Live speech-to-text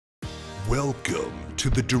Welcome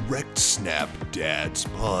to the Direct Snap Dads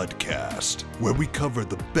podcast, where we cover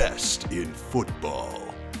the best in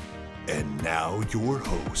football. And now your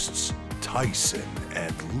hosts, Tyson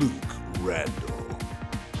and Luke Randall.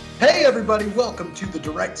 Hey everybody, welcome to the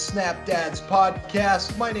Direct Snap Dads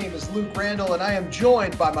podcast. My name is Luke Randall and I am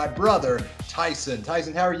joined by my brother, Tyson.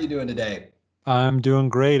 Tyson, how are you doing today? I'm doing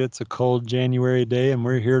great. It's a cold January day and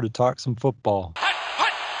we're here to talk some football.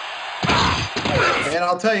 And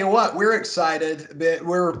I'll tell you what, we're excited, but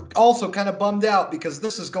we're also kind of bummed out because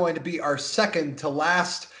this is going to be our second to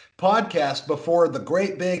last podcast before the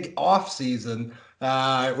great big off season.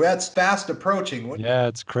 That's fast approaching. Yeah,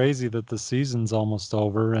 it's crazy that the season's almost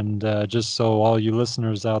over. And just so all you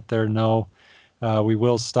listeners out there know, we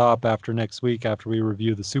will stop after next week after we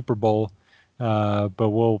review the Super Bowl. But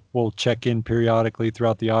we'll check in periodically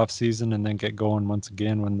throughout the off season and then get going once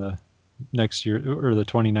again when the next year or the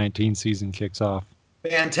 2019 season kicks off.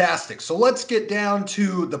 Fantastic. So let's get down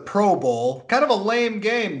to the Pro Bowl. Kind of a lame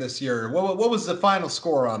game this year. What was the final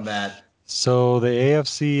score on that? So the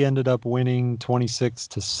AFC ended up winning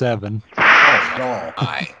 26-7. Oh, no.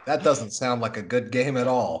 That doesn't sound like a good game at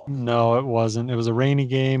all. No, it wasn't. It was a rainy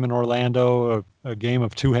game in Orlando, a game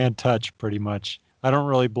of two-hand touch pretty much. I don't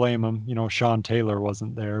really blame him. You know, Sean Taylor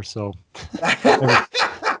wasn't there, so.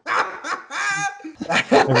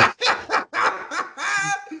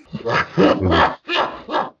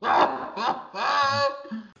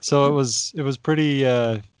 So it was pretty,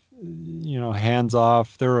 hands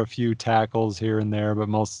off. There were a few tackles here and there, but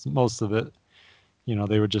most of it,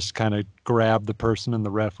 they would just kind of grab the person and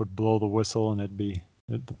the ref would blow the whistle and the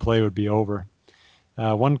play would be over.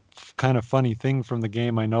 One kind of funny thing from the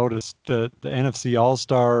game I noticed, the NFC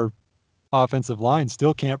All-Star offensive line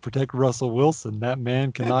still can't protect Russell Wilson. That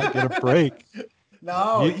man cannot get a break.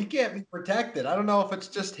 No, he can't be protected. I don't know if it's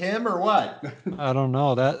just him or what. I don't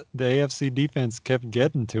know. That the AFC defense kept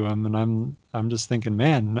getting to him, and I'm just thinking,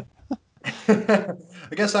 man. I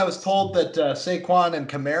guess I was told that Saquon and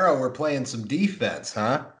Kamara were playing some defense,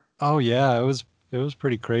 huh? Oh yeah, it was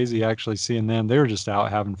pretty crazy actually seeing them. They were just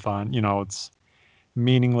out having fun. It's a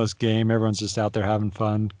meaningless game. Everyone's just out there having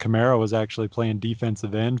fun. Kamara was actually playing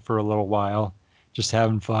defensive end for a little while, just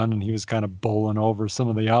having fun, and he was kind of bowling over some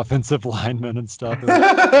of the offensive linemen and stuff.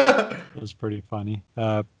 It was pretty funny.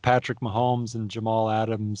 Patrick Mahomes and Jamal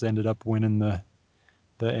Adams ended up winning the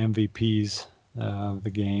MVPs of the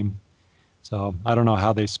game. So I don't know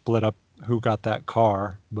how they split up who got that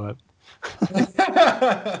car, but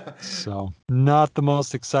so not the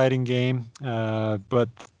most exciting game. But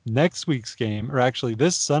next week's game, or actually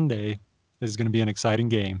this Sunday, is going to be an exciting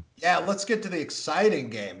game. Yeah, let's get to the exciting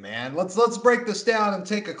game, man. Let's break this down and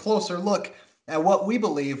take a closer look at what we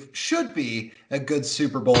believe should be a good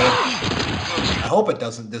Super Bowl. I hope it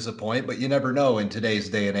doesn't disappoint, but you never know in today's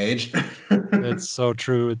day and age. It's so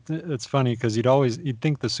true. It's funny because you'd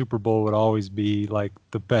think the Super Bowl would always be like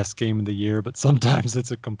the best game of the year, but sometimes it's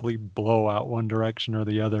a complete blowout one direction or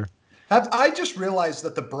the other. I just realized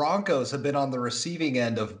that the Broncos have been on the receiving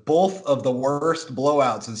end of both of the worst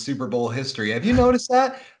blowouts in Super Bowl history. Have you noticed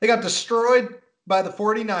that? They got destroyed by the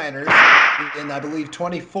 49ers in, I believe,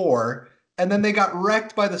 24, and then they got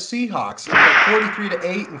wrecked by the Seahawks in like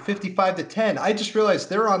 43-8 and 55-10. I just realized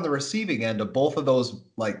they're on the receiving end of both of those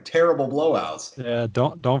like terrible blowouts. Yeah,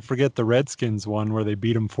 don't forget the Redskins one where they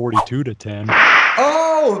beat them 42-10.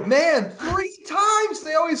 Oh man, 3 times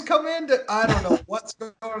they always come into. I don't know what's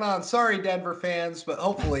going on. Sorry, Denver fans, but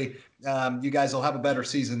hopefully you guys will have a better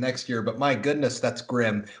season next year. But my goodness, that's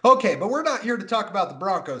grim. Okay, but we're not here to talk about the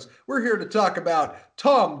Broncos. We're here to talk about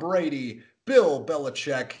Tom Brady, Bill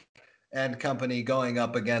Belichick, and company going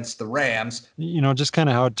up against the Rams. Just kind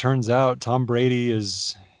of how it turns out, Tom Brady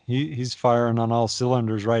he's firing on all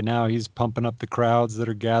cylinders right now. He's pumping up the crowds that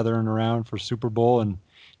are gathering around for Super Bowl, and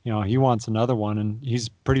he wants another one, and he's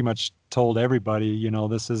pretty much told everybody,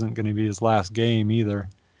 this isn't going to be his last game either.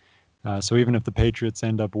 So even if the Patriots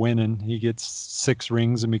end up winning, he gets 6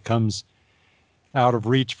 rings and becomes out of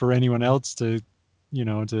reach for anyone else to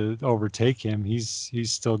overtake him. He's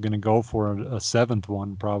still going to go for a 7th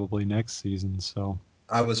one probably next season. So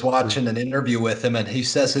I was watching an interview with him, and he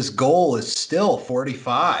says his goal is still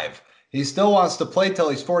 45. He still wants to play till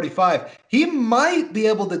he's 45. He might be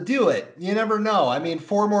able to do it. You never know. I mean,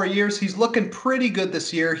 4 more years. He's looking pretty good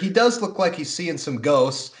this year. He does look like he's seeing some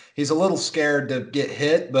ghosts. He's a little scared to get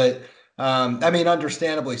hit, but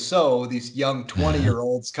understandably so. These young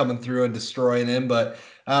 20-year-olds coming through and destroying him. But,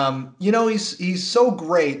 he's so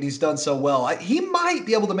great and he's done so well. He might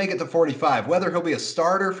be able to make it to 45. Whether he'll be a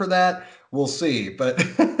starter for that, we'll see. But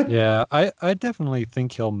yeah, I definitely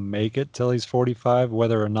think he'll make it till he's 45.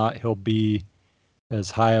 Whether or not he'll be as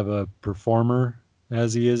high of a performer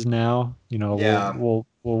as he is now. Yeah.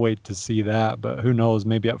 We'll wait to see that, but who knows?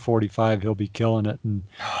 Maybe at 45 he'll be killing it and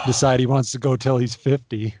decide he wants to go till he's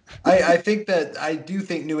 50. I do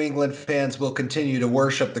think New England fans will continue to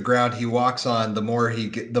worship the ground he walks on the more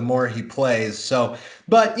he plays. So,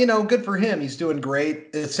 but good for him. He's doing great.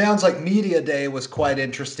 It sounds like media day was quite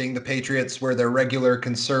interesting. The Patriots were their regular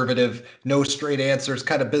conservative, no straight answers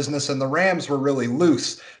kind of business, and the Rams were really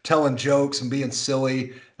loose, telling jokes and being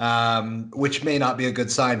silly, which may not be a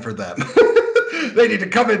good sign for them. They need to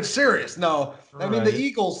come in serious. No, I mean Right.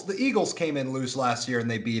 the Eagles came in loose last year and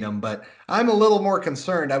they beat them, but I'm a little more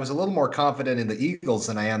concerned. I was a little more confident in the Eagles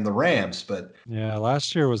than I am the Rams, but Yeah,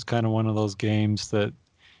 last year was kind of one of those games that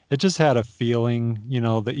it just had a feeling,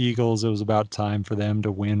 the Eagles, it was about time for them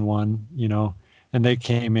to win one, and they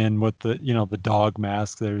came in with the dog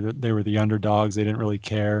mask. They were the underdogs. They didn't really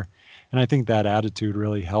care. And I think that attitude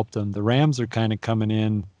really helped them. The Rams are kind of coming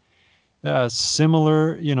in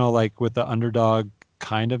similar, like with the underdog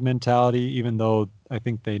kind of mentality, even though I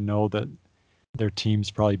think they know that their team's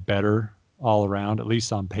probably better all around, at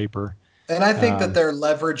least on paper. and I think that Um, they're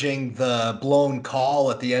leveraging the blown call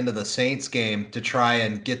at the end of the Saints game to try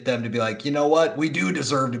and get them to be like, you know what, we do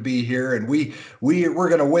deserve to be here, and we're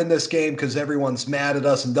gonna win this game because everyone's mad at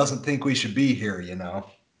us and doesn't think we should be here.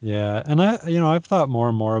 yeah, and I've thought more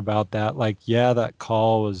and more about that. Like, yeah, that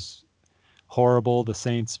call was horrible. The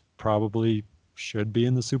Saints probably should be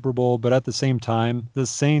in the Super Bowl, but at the same time, the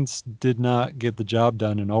Saints did not get the job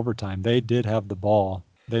done in overtime. They did have the ball.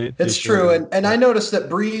 They It's showed true, it. and I noticed that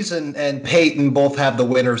Breeze and Peyton both have the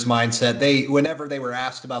winner's mindset. Whenever they were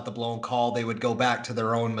asked about the blown call, they would go back to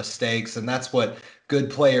their own mistakes, and that's what good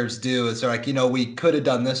players do. Is they're like, we could have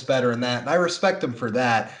done this better and that, and I respect them for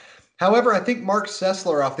that. However, I think Mark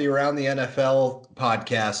Sessler off the Around the NFL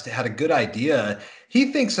podcast had a good idea. He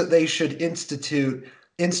thinks that they should institute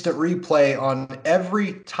instant replay on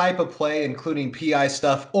every type of play, including PI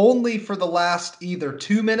stuff, only for the last either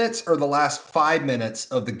 2 minutes or the last 5 minutes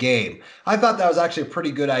of the game. I thought that was actually a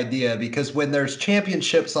pretty good idea because when there's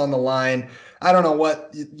championships on the line, I don't know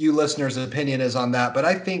what you listeners' opinion is on that, but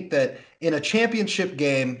I think that in a championship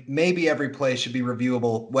game, maybe every play should be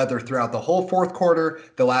reviewable, whether throughout the whole fourth quarter,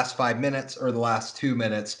 the last 5 minutes, or the last 2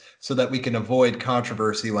 minutes, so that we can avoid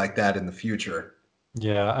controversy like that in the future.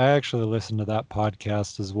 Yeah, I actually listened to that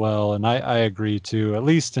podcast as well, and I agree too. At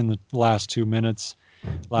least in the last 2 minutes,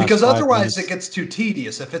 last Because five otherwise it minutes. gets too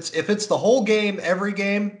tedious. If it's the whole game, every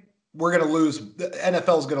game, we're going to lose. The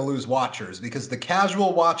NFL is going to lose watchers because the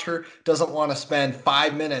casual watcher doesn't want to spend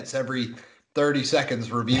 5 minutes every 30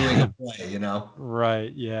 seconds reviewing a play.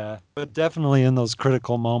 Right, yeah. But definitely in those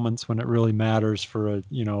critical moments when it really matters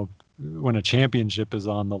when a championship is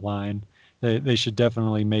on the line, they should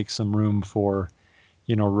definitely make some room for,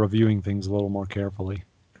 reviewing things a little more carefully.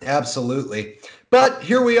 Absolutely. But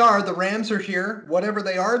here we are. The Rams are here. Whatever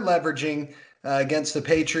they are leveraging against the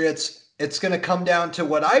Patriots, it's going to come down to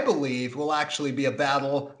what I believe will actually be a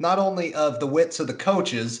battle, not only of the wits of the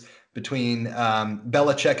coaches between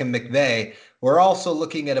Belichick and McVay. We're also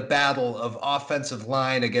looking at a battle of offensive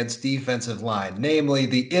line against defensive line, namely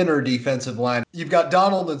the inner defensive line. You've got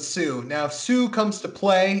Donald and Sue. Now, if Sue comes to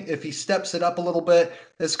play, if he steps it up a little bit,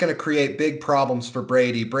 it's going to create big problems for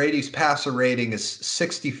Brady. Brady's passer rating is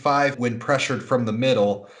 65 when pressured from the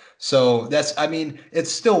middle. So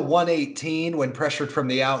it's still 118 when pressured from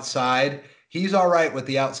the outside. He's all right with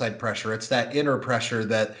the outside pressure. It's that inner pressure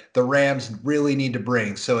that the Rams really need to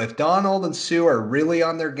bring. So if Donald and Sue are really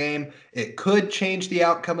on their game, it could change the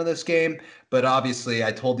outcome of this game. But obviously,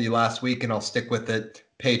 I told you last week, and I'll stick with it.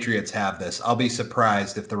 Patriots have this. I'll be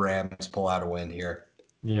surprised if the Rams pull out a win here.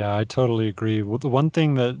 Yeah, I totally agree. Well, the one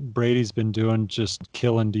thing that Brady's been doing, just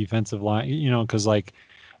killing defensive line, because like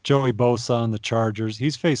Joey Bosa on the Chargers,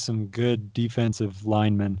 he's faced some good defensive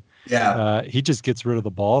linemen. Yeah. He just gets rid of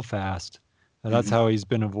the ball fast. That's Mhm. how he's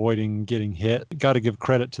been avoiding getting hit. Got to give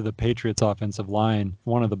credit to the Patriots offensive line,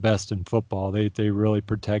 one of the best in football. They really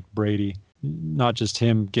protect Brady, not just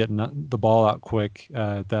him getting the ball out quick.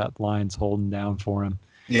 That line's holding down for him.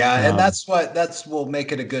 Yeah, and Um, that's will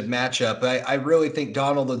make it a good matchup. I really think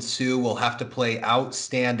Donald and Sue will have to play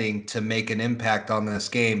outstanding to make an impact on this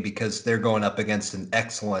game because they're going up against an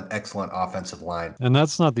excellent, excellent offensive line. And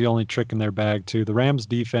that's not the only trick in their bag, too. The Rams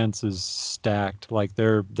defense is stacked. Like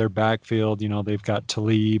their backfield, they've got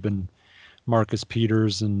Talib and Marcus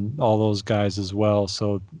Peters and all those guys as well.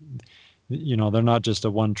 So, they're not just a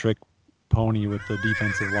one trick pony with the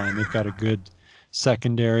defensive line. They've got a good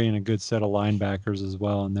secondary and a good set of linebackers as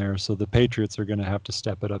well in there. So the Patriots are going to have to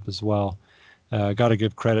step it up as well. Got to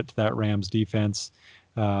give credit to that Rams defense.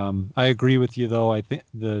 I agree with you, though. I think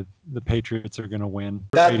the Patriots are going to win.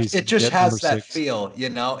 That it just get number has that 6. feel,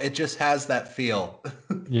 it just has that feel.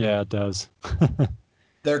 Yeah, it does.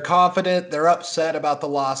 They're confident. They're upset about the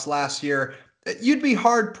loss last year. You'd be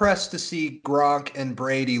hard pressed to see Gronk and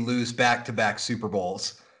Brady lose back-to-back Super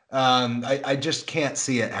Bowls. I just can't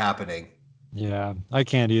see it happening. Yeah, I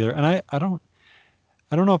can't either. And I don't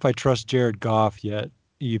know if I trust Jared Goff yet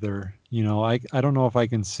either. I don't know if I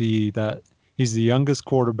can see that. He's the youngest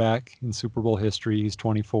quarterback in Super Bowl history. He's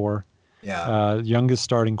 24. Yeah. Youngest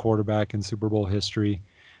starting quarterback in Super Bowl history.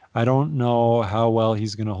 I don't know how well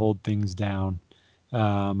he's going to hold things down.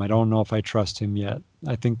 I don't know if I trust him yet.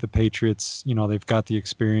 I think the Patriots, they've got the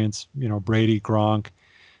experience. Brady, Gronk.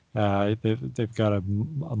 They've got a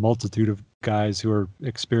multitude of guys who are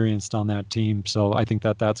experienced on that team. So I think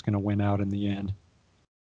that's going to win out in the end.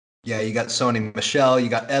 Yeah, you got Sony Michel, you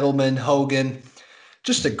got Edelman, Hogan.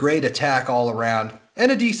 Just a great attack all around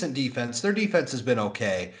and a decent defense. Their defense has been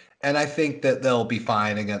okay. And I think that they'll be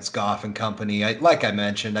fine against Goff and company. Like I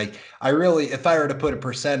mentioned, I really, if I were to put a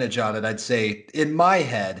percentage on it, I'd say in my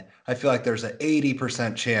head, I feel like there's an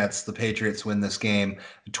 80% chance the Patriots win this game,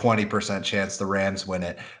 20% chance the Rams win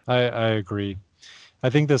it. I agree.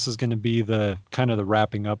 I think this is going to be the kind of the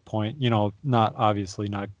wrapping up point. Not obviously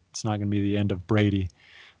not. It's not going to be the end of Brady,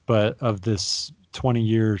 but of this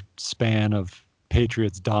 20-year span of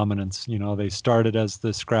Patriots dominance. They started as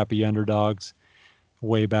the scrappy underdogs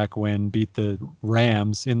way back when, beat the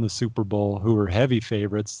Rams in the Super Bowl, who were heavy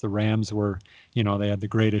favorites. The Rams were, they had the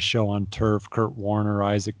greatest show on turf. Kurt Warner,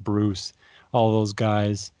 Isaac Bruce, all those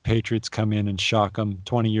guys. Patriots come in and shock them.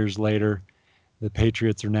 20 years later, the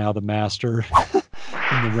Patriots are now the master.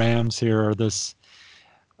 And the Rams here are this,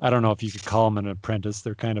 I don't know if you could call them an apprentice.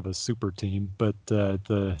 They're kind of a super team, but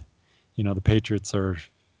the Patriots are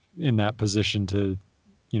in that position to,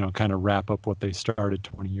 kind of wrap up what they started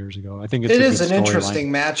 20 years ago. I think it is an interesting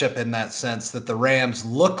matchup in that sense that the Rams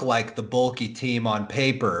look like the bulky team on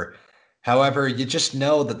paper. However, you just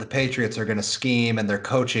know that the Patriots are going to scheme and their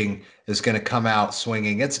coaching is going to come out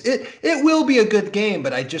swinging. It will be a good game,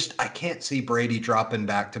 but I can't see Brady dropping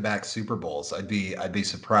back-to-back Super Bowls. I'd be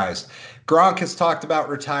surprised. Gronk has talked about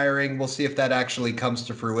retiring. We'll see if that actually comes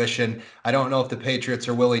to fruition. I don't know if the Patriots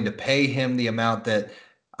are willing to pay him the amount that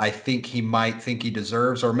I think he might think he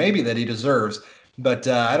deserves, or maybe that he deserves. But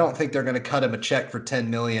I don't think they're going to cut him a check for $10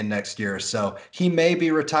 million next year. So he may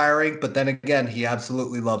be retiring, but then again, he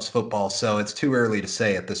absolutely loves football. So it's too early to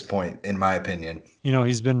say at this point, in my opinion.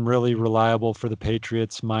 He's been really reliable for the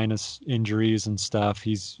Patriots, minus injuries and stuff.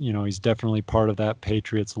 He's definitely part of that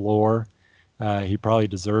Patriots lore. He probably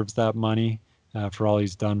deserves that money for all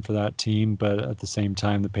he's done for that team. But at the same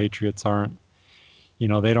time, the Patriots aren't,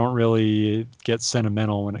 they don't really get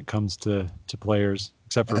sentimental when it comes to players.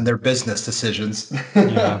 Except for their business decisions.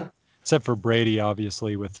 Yeah, except for Brady,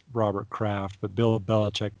 obviously, with Robert Kraft. But Bill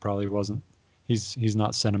Belichick probably wasn't. He's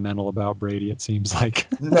not sentimental about Brady, it seems like.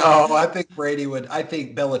 No, I think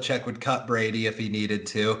Belichick would cut Brady if he needed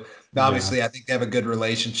to. Obviously, yeah. I think they have a good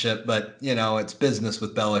relationship, but it's business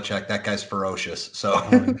with Belichick. That guy's ferocious. So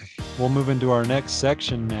we'll move into our next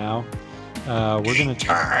section now. We're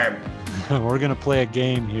gonna play a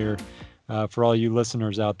game here. For all you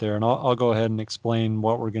listeners out there, and I'll go ahead and explain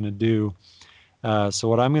what we're going to do. So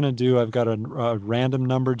what I'm going to do, I've got a random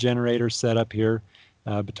number generator set up here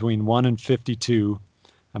between 1 and 52.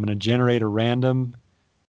 I'm going to generate a random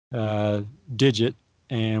digit,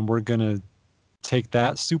 and we're going to take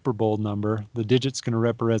that Super Bowl number. The digit's going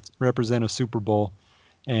to represent a Super Bowl,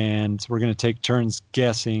 and we're going to take turns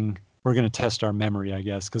guessing. We're going to test our memory, I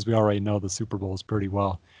guess, because we already know the Super Bowls pretty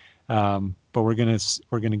well. But we're gonna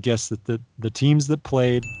guess that the teams that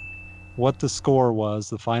played, what the score was,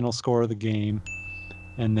 the final score of the game,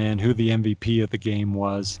 and then who the MVP of the game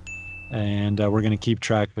was, and we're gonna keep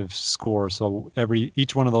track of score. So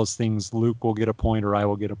each one of those things, Luke will get a point or I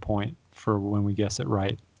will get a point for when we guess it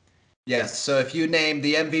right. Yes. So if you name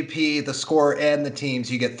the MVP, the score, and the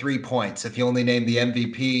teams, you get 3 points. If you only name the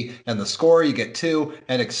MVP and the score, you get 2,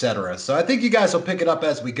 and etc. So I think you guys will pick it up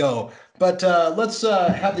as we go. But let's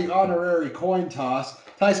have the honorary coin toss.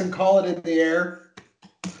 Tyson, call it in the air.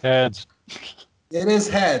 Heads. It is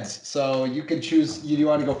heads. So you can choose. Do you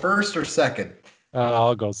want to go first or second?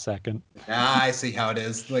 I'll go second. I see how it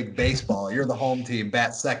is. Like baseball. You're the home team.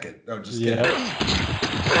 Bat second. Oh, just kidding.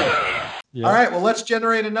 Yeah. All right, well, let's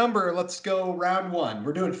generate a number. Let's go round 1.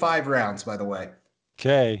 We're doing 5 rounds, by the way.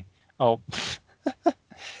 Okay. Oh,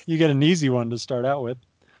 you get an easy one to start out with.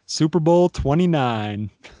 Super Bowl 29.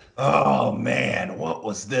 Oh man, what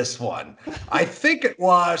was this one? I think it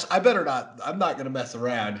was, I'm not going to mess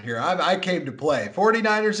around here. I came to play.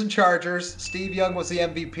 49ers and Chargers. Steve Young was the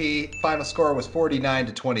MVP. Final score was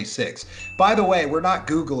 49-26. By the way, we're not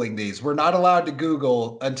Googling these. We're not allowed to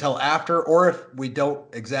Google until after, or if we don't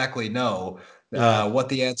exactly know Yeah. what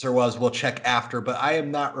the answer was, we'll check after. But I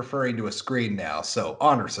am not referring to a screen now. So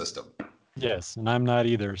honor system. Yes, and I'm not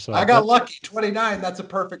either. I So got lucky. 29. That's a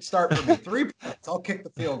perfect start for me. 3 points. I'll kick the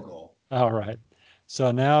field goal. all right.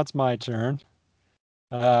 So now it's my turn.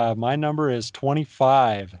 My number is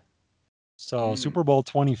 25. So Super Bowl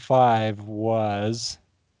 25 was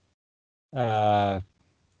the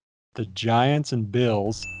Giants and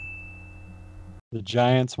Bills. The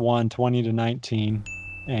Giants won 20-19.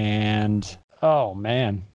 And oh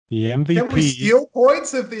man, the MVP. Can we steal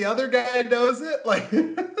points if the other guy knows it? Like,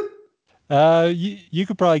 you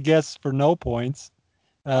could probably guess for no points.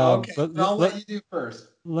 okay, But I'll let you do first.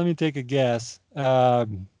 let me take a guess.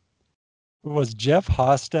 Was Jeff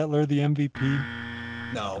Hostetler the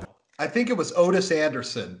MVP? No, I think it was Otis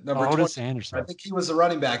Anderson, number Otis 20. Anderson. I think he was the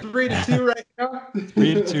running back. 3-2 right now.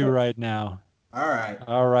 3-2 right now. All right.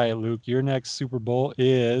 All right, Luke. Your next Super Bowl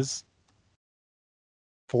is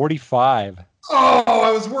 45. Oh,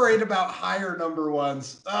 I was worried about higher number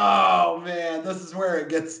ones. Oh man, this is where it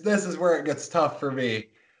gets tough for me.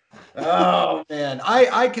 Oh man,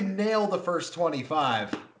 I can nail the first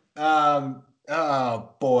 25. Oh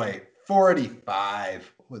boy,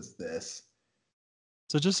 45 was this.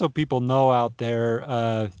 So just so people know out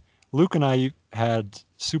there, Luke and I had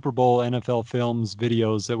Super Bowl NFL Films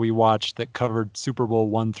videos that we watched that covered Super Bowl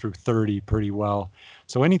 1 through 30 pretty well.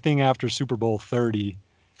 So anything after Super Bowl 30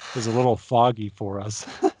 is a little foggy for us.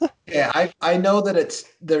 Yeah, I know that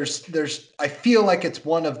there's I feel like it's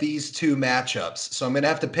one of these two matchups. So I'm gonna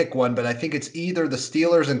have to pick one, but I think it's either the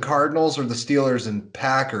Steelers and Cardinals or the Steelers and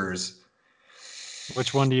Packers.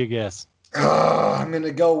 Which one do you guess? I'm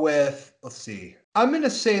gonna go with, let's see. I'm gonna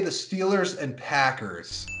say the Steelers and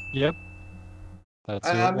Packers. Yep. That's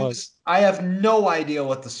who it was. I have no idea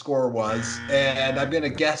what the score was, and I'm gonna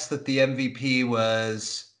guess that the MVP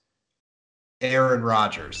was Aaron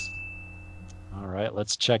Rodgers. All right,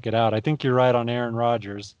 let's check it out. I think you're right on Aaron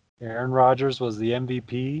Rodgers. Aaron Rodgers was the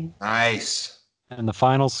MVP, Nice. and the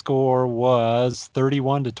final score was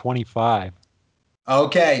 31-25.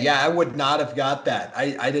 Okay, yeah, I would not have got that.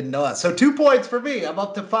 I didn't know that. So 2 points for me. I'm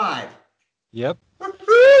up to 5. Yep.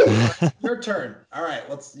 Your turn. All right,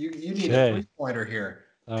 you need Okay. a 3-pointer here.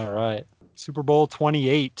 All right. Super Bowl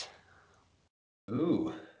 28.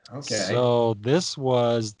 Ooh, okay. So this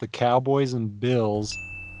was the Cowboys and Bills.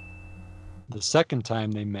 The second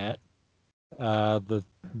time they met, the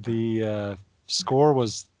score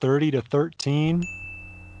was 30-13,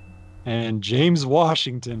 and James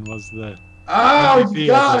Washington was the Oh, MVP you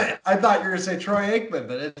got it. I thought you were going to say Troy Aikman,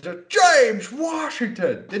 but it's just James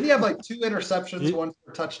Washington. Didn't he have like 2 interceptions, one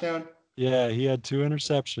for a touchdown? Yeah, he had 2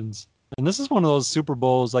 interceptions. And this is one of those Super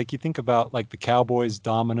Bowls, like you think about like the Cowboys'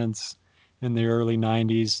 dominance in the early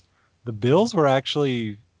 90s. The Bills were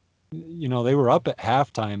actually, they were up at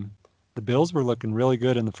halftime. The Bills were looking really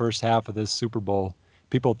good in the first half of this Super Bowl.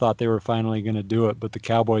 People thought they were finally going to do it, but the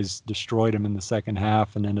Cowboys destroyed them in the second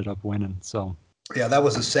half and ended up winning. So, yeah, that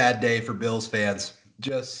was a sad day for Bills fans.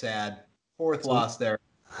 Just sad. 4th loss there.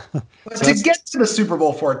 But to get to the Super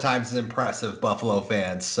Bowl 4 times is impressive, Buffalo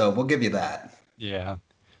fans. So we'll give you that. Yeah.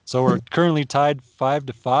 So we're currently tied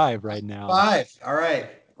 5-5 right now. 5. All right.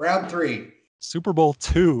 Round 3. Super Bowl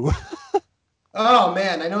 2. Oh,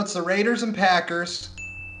 man. I know it's the Raiders and Packers.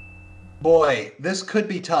 Boy, this could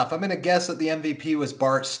be tough. I'm going to guess that the MVP was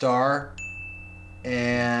Bart Starr.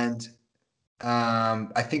 And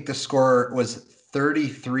I think the score was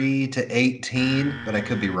 33-18, but I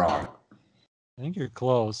could be wrong. I think you're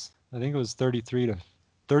close. I think it was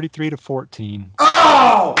 33-14.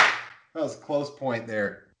 Oh! That was a close point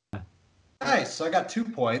there. Nice. So I got 2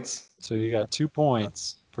 points. So you got 2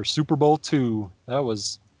 points for Super Bowl 2. That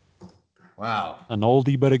was Wow. an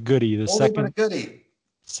oldie but a goodie. The Oldie second but a goodie.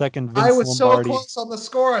 Vince I was Lombardi. so close on the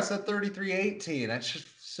score. I said 33-18. I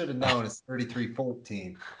should have known it's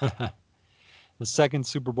 33-14. The second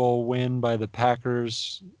Super Bowl win by the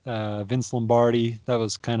Packers, Vince Lombardi. That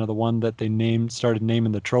was kind of the one that they started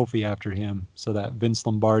naming the trophy after him. So that Vince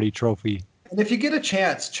Lombardi trophy. And if you get a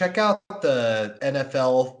chance, check out the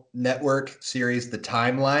NFL Network series, The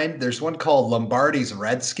Timeline. There's one called Lombardi's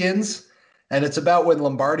Redskins, and it's about when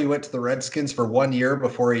Lombardi went to the Redskins for 1 year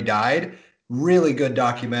before he died. Really good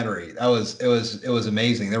documentary. It was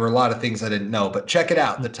amazing. There were a lot of things I didn't know, but check it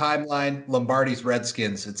out. The Timeline, Lombardi's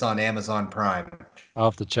Redskins. It's on Amazon Prime. I'll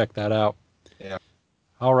have to check that out. Yeah.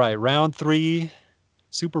 All right, round 3.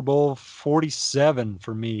 Super Bowl 47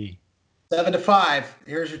 for me. 7-5.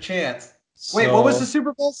 Here's your chance. Wait, what was the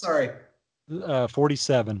Super Bowl? Sorry.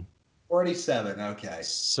 47. 47. Okay.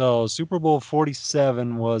 So Super Bowl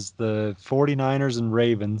 47 was the 49ers and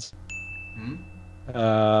Ravens.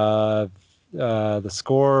 The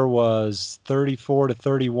score was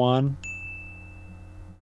 34-31.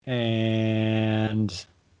 And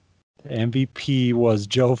the MVP was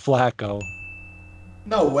Joe Flacco.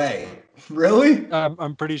 No way. Really?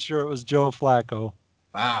 I'm pretty sure it was Joe Flacco.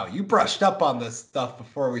 Wow, you brushed up on this stuff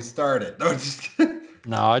before we started. No, just kidding.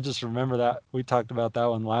 No, I just remember that. We talked about that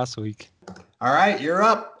one last week. All right, you're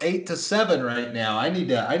up 8-7 right now. I need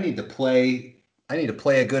to play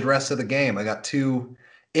a good rest of the game. I got 2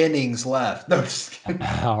 innings left. No, just kidding.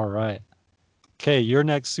 All right. Okay, your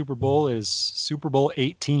next Super Bowl is Super Bowl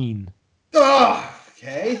 18. Oh,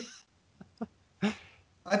 okay.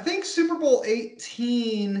 I think Super Bowl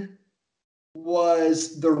 18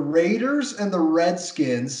 was the Raiders and the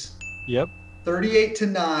Redskins. Yep.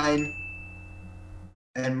 38-9.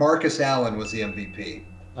 And Marcus Allen was the MVP.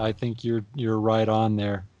 I think you're right on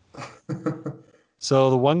there. So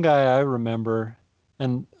the one guy I remember,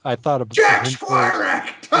 and I thought about Jack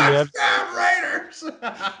Squirek, touchdown Raiders.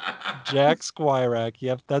 Jack Squirek.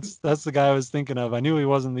 Yep, that's the guy I was thinking of. I knew he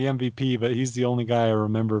wasn't the MVP, but he's the only guy I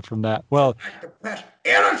remember from that. Well,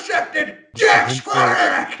 intercepted. Jack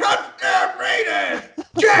Squirek, touchdown Raiders.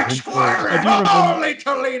 Jack Squirek, holy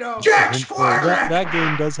Toledo. Jack Squirek. That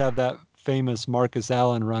game does have that famous Marcus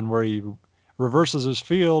Allen run where he reverses his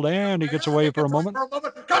field and he gets away for a moment.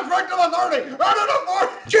 Comes right to the 30.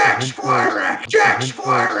 Jack Squirek. Jack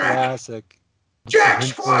Squirek. Classic. Jack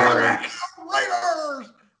Squirek.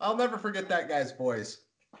 Raiders. I'll never forget that guy's voice.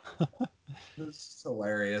 It's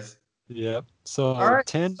hilarious. Yep. So all right.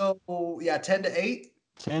 10. So 10-8.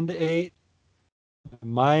 10-8.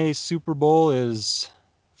 My Super Bowl is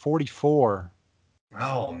 44.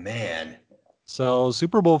 Oh man. So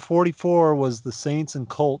Super Bowl 44 was the Saints and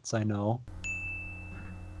Colts, I know.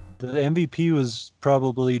 The MVP was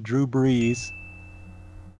probably Drew Brees.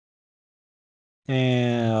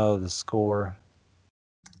 And the score.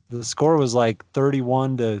 The score was like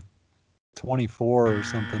 31-24 or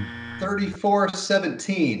something.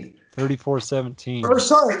 34-17. 34-17. Or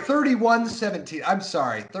sorry, 31-17. I'm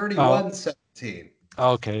sorry, 31-17.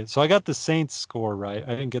 Okay, so I got the Saints score right.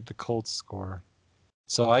 I didn't get the Colts score.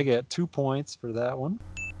 So I get 2 points for that one.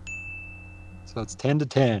 So it's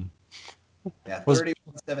 10-10. Yeah,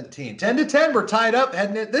 31-17. 10-10, we're tied up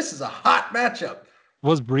heading in. This is a hot matchup.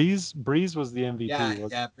 Was Brees? Brees was the MVP.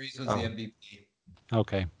 Yeah, Brees was the MVP.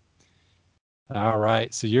 Okay. All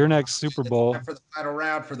right. So your next Super Bowl. For the final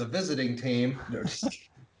round for the visiting team.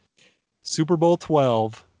 Super Bowl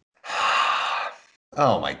 12.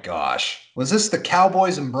 Oh my gosh. Was this the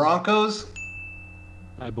Cowboys and Broncos?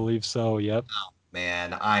 I believe so, yep. Oh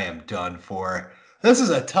man, I am done for. This is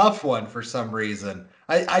a tough one for some reason.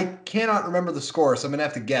 I cannot remember the score, so I'm going to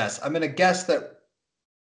have to guess. I'm going to guess that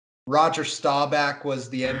Roger Staubach was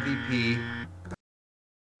the MVP.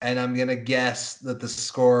 And I'm going to guess that the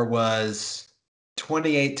score was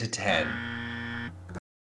 28-10.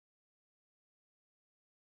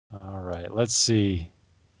 All right, let's see.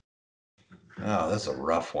 Oh, that's a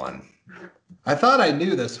rough one. I thought I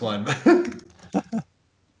knew this one.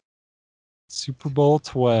 Super Bowl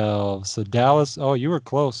 12. So Dallas, you were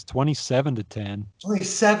close. 27-10.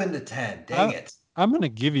 27-10. Dang it. I'm going to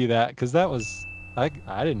give you that because that was, I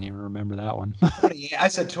didn't even remember that one. I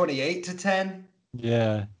said 28-10.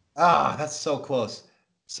 Yeah. Ah, that's so close.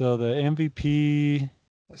 So the MVP.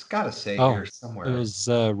 It's got to say here somewhere. It was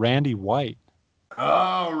Randy White.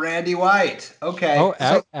 Oh, Randy White. Okay. Oh,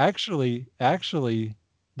 actually,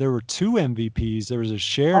 there were 2 MVPs. There was a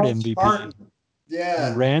shared MVP. Martin.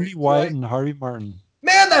 Yeah. Randy White and Harvey Martin.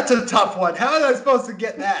 Man, that's a tough one. How was I supposed to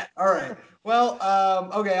get that? All right. Well,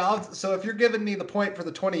 okay. So if you're giving me the point for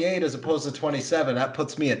the 28 as opposed to 27, that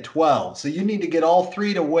puts me at 12. So you need to get all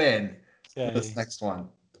 3 to win for this next one.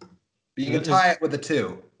 But you can tie it with a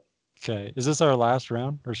 2. Okay. Is this our last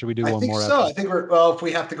round, or should we do one more? I think so. I think if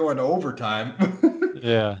we have to go into overtime.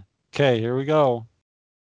 Yeah. Okay, here we go.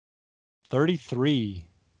 33.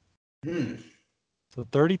 So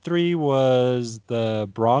 33 was the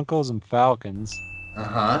Broncos and Falcons.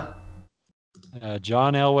 Uh-huh.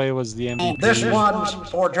 John Elway was the MVP. This one's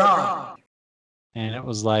for John. And it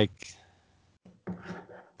was like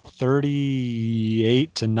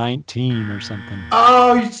 38-19 or something.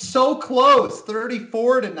 Oh, you're so close.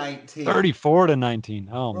 34-19. 34-19.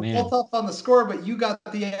 Oh, man. We're both up on the score, but you got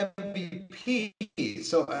the MVP.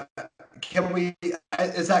 So can we?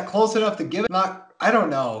 Is that close enough to give it? Not. I don't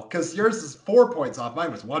know, because yours is 4 points off.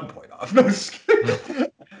 Mine was 1 point off. No,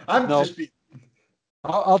 I'm No. just being.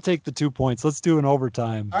 I'll take the 2 points. Let's do an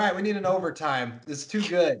overtime. All right, we need an overtime. It's too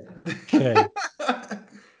good. Okay.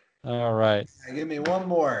 All right. Give me one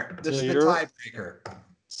more. This So is the you're- tiebreaker.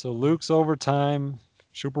 So Luke's overtime,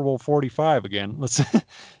 Super Bowl 45 again.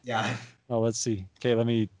 Yeah. Let's see.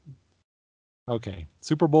 Okay, okay.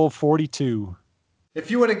 Super Bowl 42. If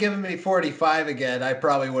you would have given me 45 again, I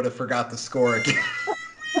probably would have forgot the score again.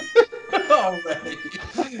 Already.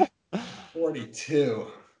 42.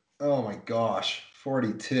 Oh my gosh.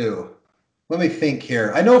 42. Let me think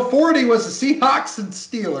here. I know 40 was the Seahawks and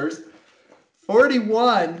Steelers.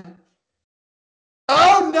 41.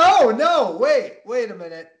 Oh, no. Wait a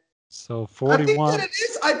minute. So 41.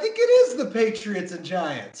 I think it is the Patriots and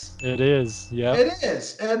Giants. It is. Yeah. It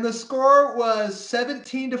is. And the score was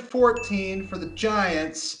 17-14 for the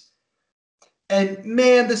Giants. And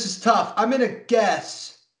man, this is tough. I'm going to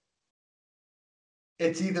guess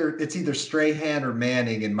it's either Strahan or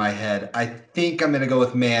Manning in my head. I think I'm going to go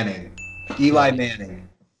with Manning. Eli Manning.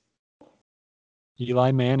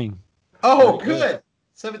 Eli Manning. Oh, Very good.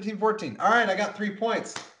 17-14. All right, I got 3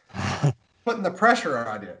 points. Putting the pressure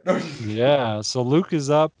on you. Yeah. So Luke is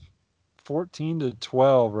up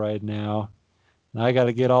 14-12 right now. And I got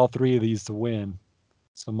to get all 3 of these to win.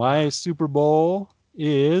 So my Super Bowl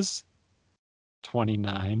is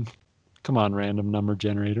 29. Come on, random number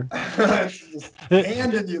generator. Just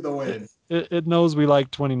handing you the win. It knows we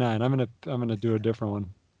like 29. I'm gonna do a different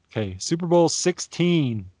one. Okay, Super Bowl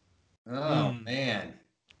 16. Oh, man.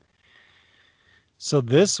 So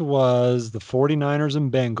this was the 49ers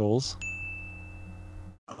and Bengals.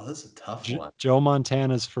 Oh, this is a tough one. Joe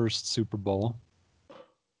Montana's first Super Bowl.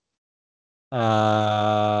 The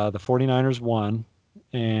 49ers won,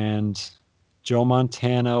 and Joe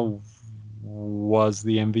Montana was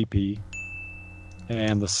the MVP.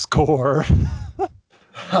 And the score.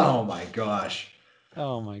 Oh, my gosh.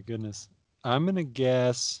 Oh, my goodness. I'm going to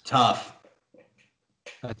guess. Tough.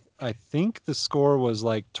 I think the score was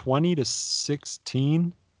like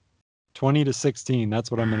 20-16. 20-16.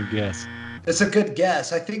 That's what I'm going to guess. It's a good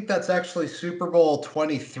guess. I think that's actually Super Bowl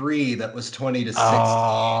 23 that was 20-16.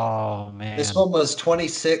 Oh, man. This one was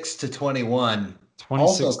 26-21.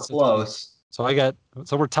 26 Also close. So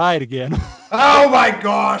we're tied again. Oh my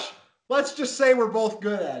gosh. Let's just say we're both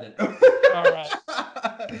good at it. All right.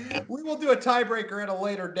 We will do a tiebreaker at a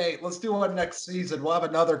later date. Let's do one next season. We'll have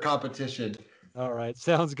another competition. All right.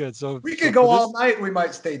 Sounds good. So we could go all night. We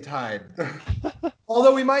might stay tied.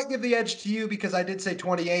 Although we might give the edge to you because I did say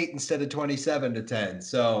 28 instead of 27-10.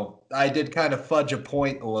 So I did kind of fudge a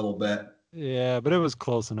point a little bit. Yeah, but it was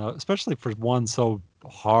close enough, especially for one so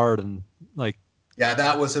hard and like. Yeah,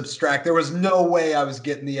 that was abstract. There was no way I was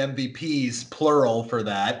getting the MVPs plural for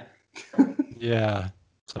that. Yeah.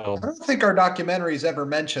 So I don't think our documentaries ever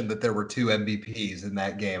mentioned that there were 2 MVPs in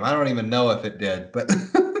that game. I don't even know if it did, but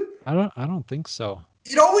I don't think so.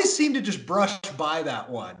 It always seemed to just brush by that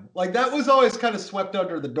one. Like that was always kind of swept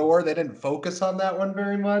under the door. They didn't focus on that one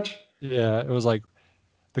very much. Yeah, it was like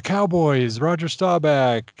the Cowboys, Roger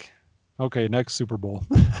Staubach. Okay, next Super Bowl.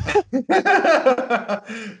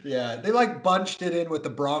 Yeah, they like bunched it in with the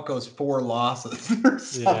Broncos' 4 losses or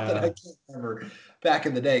something. Yeah. I can't remember back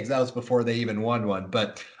in the day because that was before they even won one.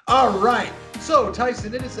 But all right, so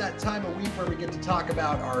Tyson, it is that time of week where we get to talk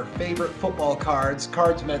about our favorite football cards.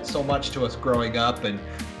 Cards meant so much to us growing up, and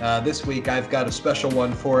this week I've got a special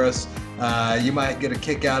one for us. You might get a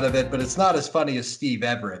kick out of it, but it's not as funny as Steve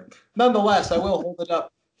Everett. Nonetheless, I will hold it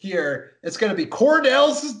up here. It's going to be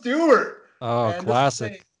Cordell Stewart. Oh, And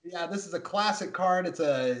classic. this is a classic card. It's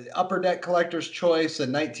a Upper Deck Collector's Choice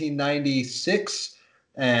in 1996.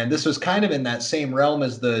 And this was kind of in that same realm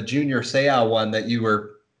as the Junior Seau one that you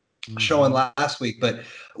were showing last week. But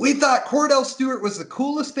we thought Cordell Stewart was the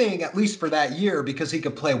coolest thing, at least for that year, because he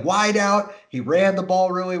could play wide out. He ran the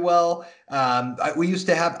ball really well.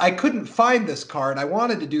 I couldn't find this card. I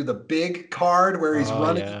wanted to do the big card where he's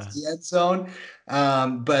running into the end zone.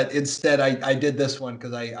 But instead I did this one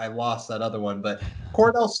because I lost that other one. But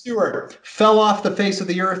Cordell Stewart fell off the face of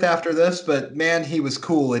the earth after this, but man, he was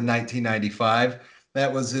cool in 1995.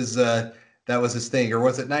 That was his thing. Or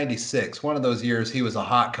was it 96? One of those years he was a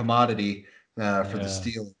hot commodity for the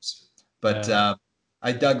Steelers. But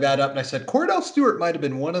I dug that up and I said Cordell Stewart might have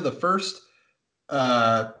been one of the first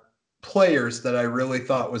players that I really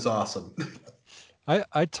thought was awesome.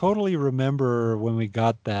 I totally remember when you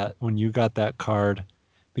got that card,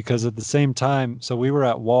 because at the same time, so we were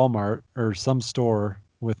at Walmart or some store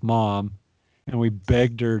with Mom, and we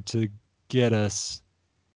begged her to get us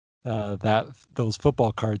those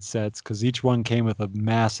football card sets, because each one came with a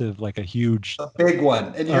massive, like a huge. A big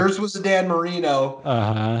one. And yours was a Dan Marino.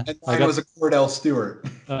 And mine was a Cordell Stewart.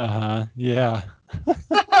 Yeah.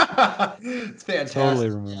 It's fantastic. Totally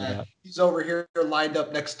remember that. He's over here lined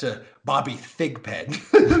up next to Bobby Thigpen,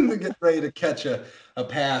 getting ready to catch a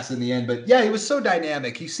pass in the end. But yeah, he was so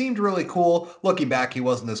dynamic. He seemed really cool. Looking back, he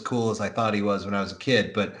wasn't as cool as I thought he was when I was a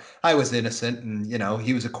kid, but I was innocent, and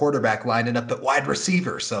he was a quarterback lining up at wide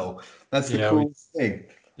receiver. So that's the coolest thing.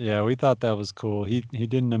 Yeah, we thought that was cool. He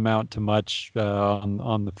didn't amount to much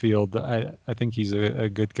on the field. I think he's a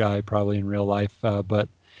good guy probably in real life, but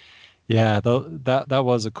yeah, that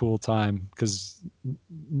was a cool time because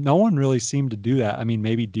no one really seemed to do that. I mean,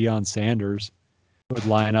 maybe Deion Sanders would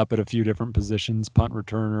line up at a few different positions, punt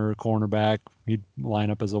returner, cornerback. He'd line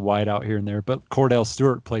up as a wide out here and there. But Cordell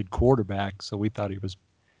Stewart played quarterback, so we thought he was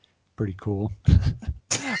pretty cool.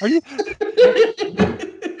 Are you going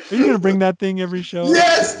to bring that thing every show?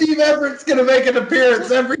 Yes, Steve Everett's going to make an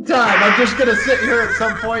appearance every time. I'm just going to sit here at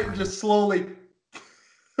some point and just slowly.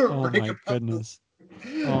 Oh my goodness.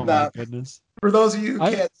 For those of you who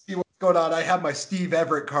can't see what's going on, I have my Steve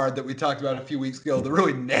Everett card that we talked about a few weeks ago. The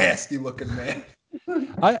really nasty looking man.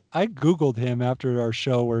 I Googled him after our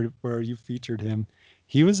show where you featured him.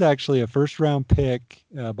 He was actually a first-round pick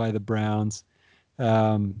by the Browns,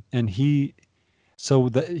 and he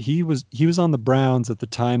was on the Browns at the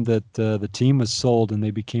time that the team was sold and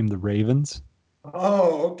they became the Ravens.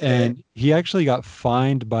 Oh, okay. And he actually got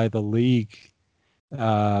fined by the league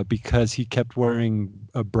because he kept wearing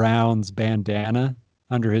a Browns bandana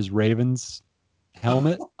under his Ravens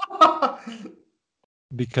helmet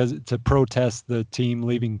because to protest the team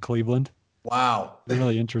leaving Cleveland. Wow.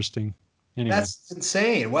 Really interesting. Anyway. That's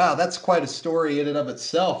insane. Wow, that's quite a story in and of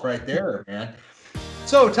itself right there, man.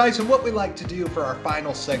 So, Tyson, what we like to do for our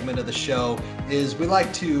final segment of the show is we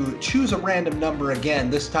like to choose a random number again,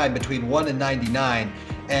 this time between 1 and 99,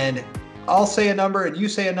 and I'll say a number and you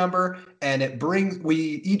say a number, and we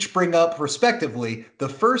each bring up respectively the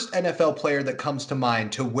first NFL player that comes to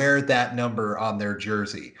mind to wear that number on their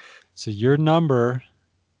jersey. So your number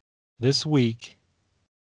this week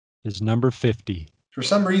is number 50. For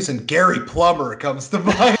some reason, Gary Plummer comes to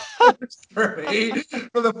mind for me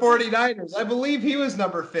for the 49ers. I believe he was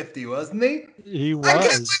number 50, wasn't he? He was.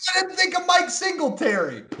 I didn't think of Mike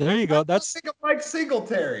Singletary. There you go. Think of Mike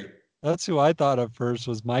Singletary. That's who I thought of first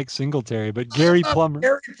was Mike Singletary, but Gary Plummer.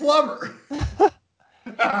 Gary Plummer.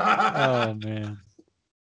 Oh, man.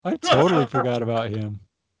 I totally forgot about him.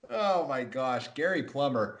 Oh, my gosh. Gary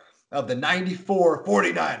Plummer of the 94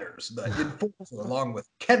 49ers, the enforcer, along with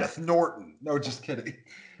Kenneth Norton. No, just kidding.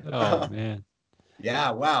 Oh, man. Yeah,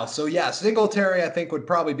 wow. So, yeah, Singletary, I think, would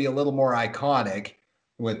probably be a little more iconic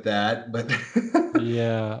with that. But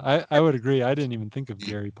yeah, I would agree. I didn't even think of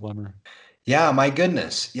Gary Plummer. Yeah, my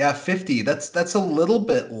goodness. Yeah, 50. That's a little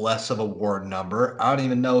bit less of a worn number. I don't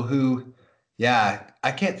even know who. Yeah,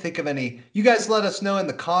 I can't think of any. You guys let us know in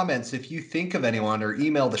the comments if you think of anyone, or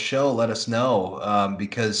email the show, let us know,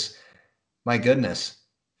 because my goodness,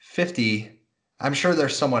 50. I'm sure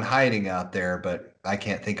there's someone hiding out there, but I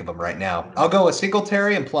can't think of them right now. I'll go with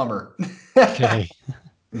Singletary and Plummer. Okay,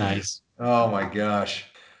 nice. Oh my gosh.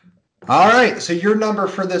 All right, so your number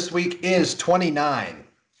for this week is 29.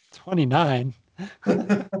 29.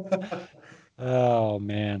 Oh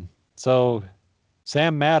man. So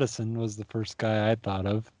Sam Madison was the first guy I thought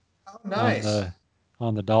of. Oh, nice.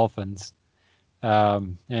 On the Dolphins.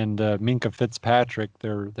 And Minkah Fitzpatrick,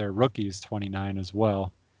 their rookie, is 29 as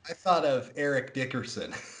well. I thought of Eric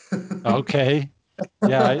Dickerson. Okay.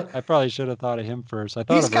 Yeah, I probably should have thought of him first. I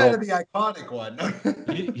thought he's kind of the iconic one.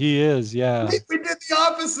 he is, yeah. We did the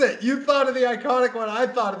opposite. You thought of the iconic one. I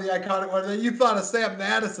thought of the iconic one. Then you thought of Sam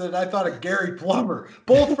Madison. And I thought of Gary Plummer.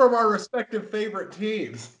 Both from our respective favorite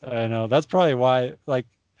teams. I know. That's probably why,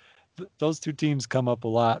 those two teams come up a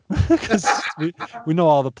lot because we know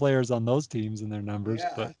all the players on those teams and their numbers.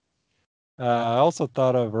 Yeah. But I also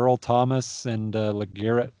thought of Earl Thomas and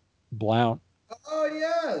LeGarrette Blount. Oh,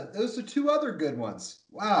 yeah. Those are two other good ones.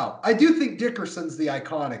 Wow. I do think Dickerson's the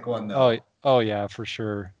iconic one, though. Oh yeah, for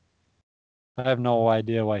sure. I have no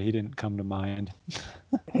idea why he didn't come to mind.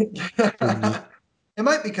 It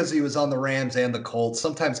might be because he was on the Rams and the Colts.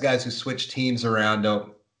 Sometimes guys who switch teams around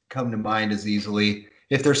don't come to mind as easily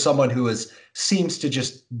if there's someone who seems to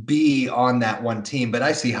just be on that one team. But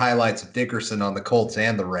I see highlights of Dickerson on the Colts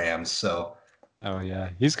and the Rams. So. Oh,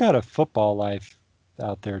 yeah. He's got a football life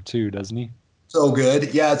out there, too, doesn't he? So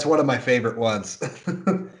good. Yeah, it's one of my favorite ones.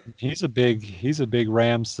 He's a big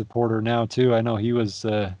Rams supporter now too. I know he was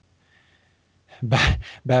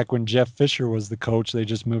back when Jeff Fisher was the coach. They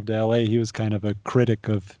just moved to LA. He was kind of a critic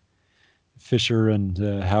of Fisher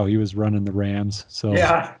and how he was running the Rams. So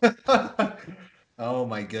yeah. Oh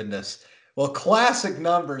my goodness. Well, classic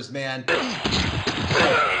numbers, man.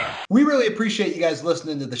 We really appreciate you guys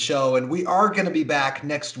listening to the show, and we are going to be back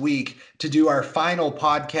next week to do our final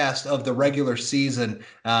podcast of the regular season.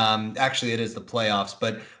 Actually, it is the playoffs,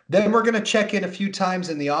 but then we're going to check in a few times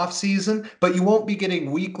in the off season, but you won't be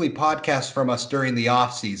getting weekly podcasts from us during the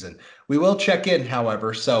off season. We will check in,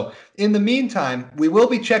 however. So in the meantime, we will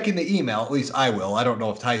be checking the email. At least I will. I don't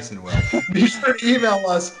know if Tyson will. Be sure to email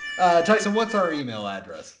us. Tyson, what's our email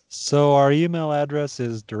address? So our email address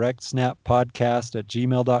is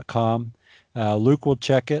directsnappodcast@gmail.com. Luke will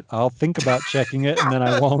check it. I'll think about checking it, and then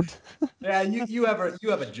I won't. Yeah, you have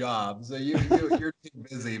a job, so you're too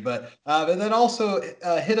busy. But and then also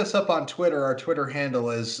hit us up on Twitter. Our Twitter handle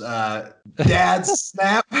is Dad's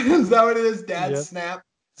Snap. Is that what it is? Dad's Snap.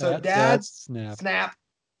 So Dad's Snap.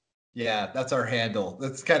 Yeah, that's our handle.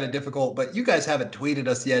 That's kind of difficult, but you guys haven't tweeted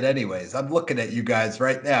us yet anyways. I'm looking at you guys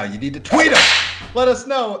right now. You need to tweet us. Let us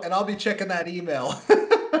know, and I'll be checking that email.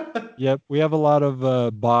 Yep, we have a lot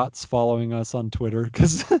of bots following us on Twitter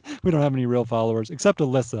because we don't have any real followers, except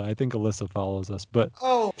Alyssa. I think Alyssa follows us. But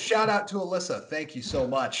shout out to Alyssa. Thank you so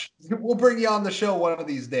much. We'll bring you on the show one of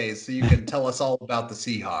these days so you can tell us all about the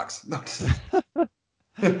Seahawks.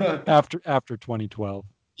 after 2012.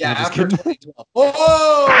 Yeah, after 2012.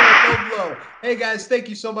 Oh, no blow. Hey, guys, thank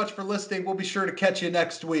you so much for listening. We'll be sure to catch you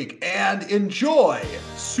next week. And enjoy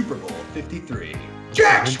Super Bowl 53.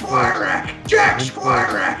 Jack Squirek! Jack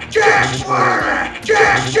Squirek! Jack Squirek!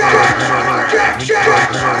 Jack Squirek! Jack Squirek! Jack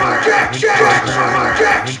Squirek! Jack Squirek!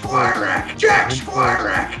 Jack Squirek! Jack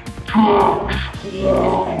Squirek!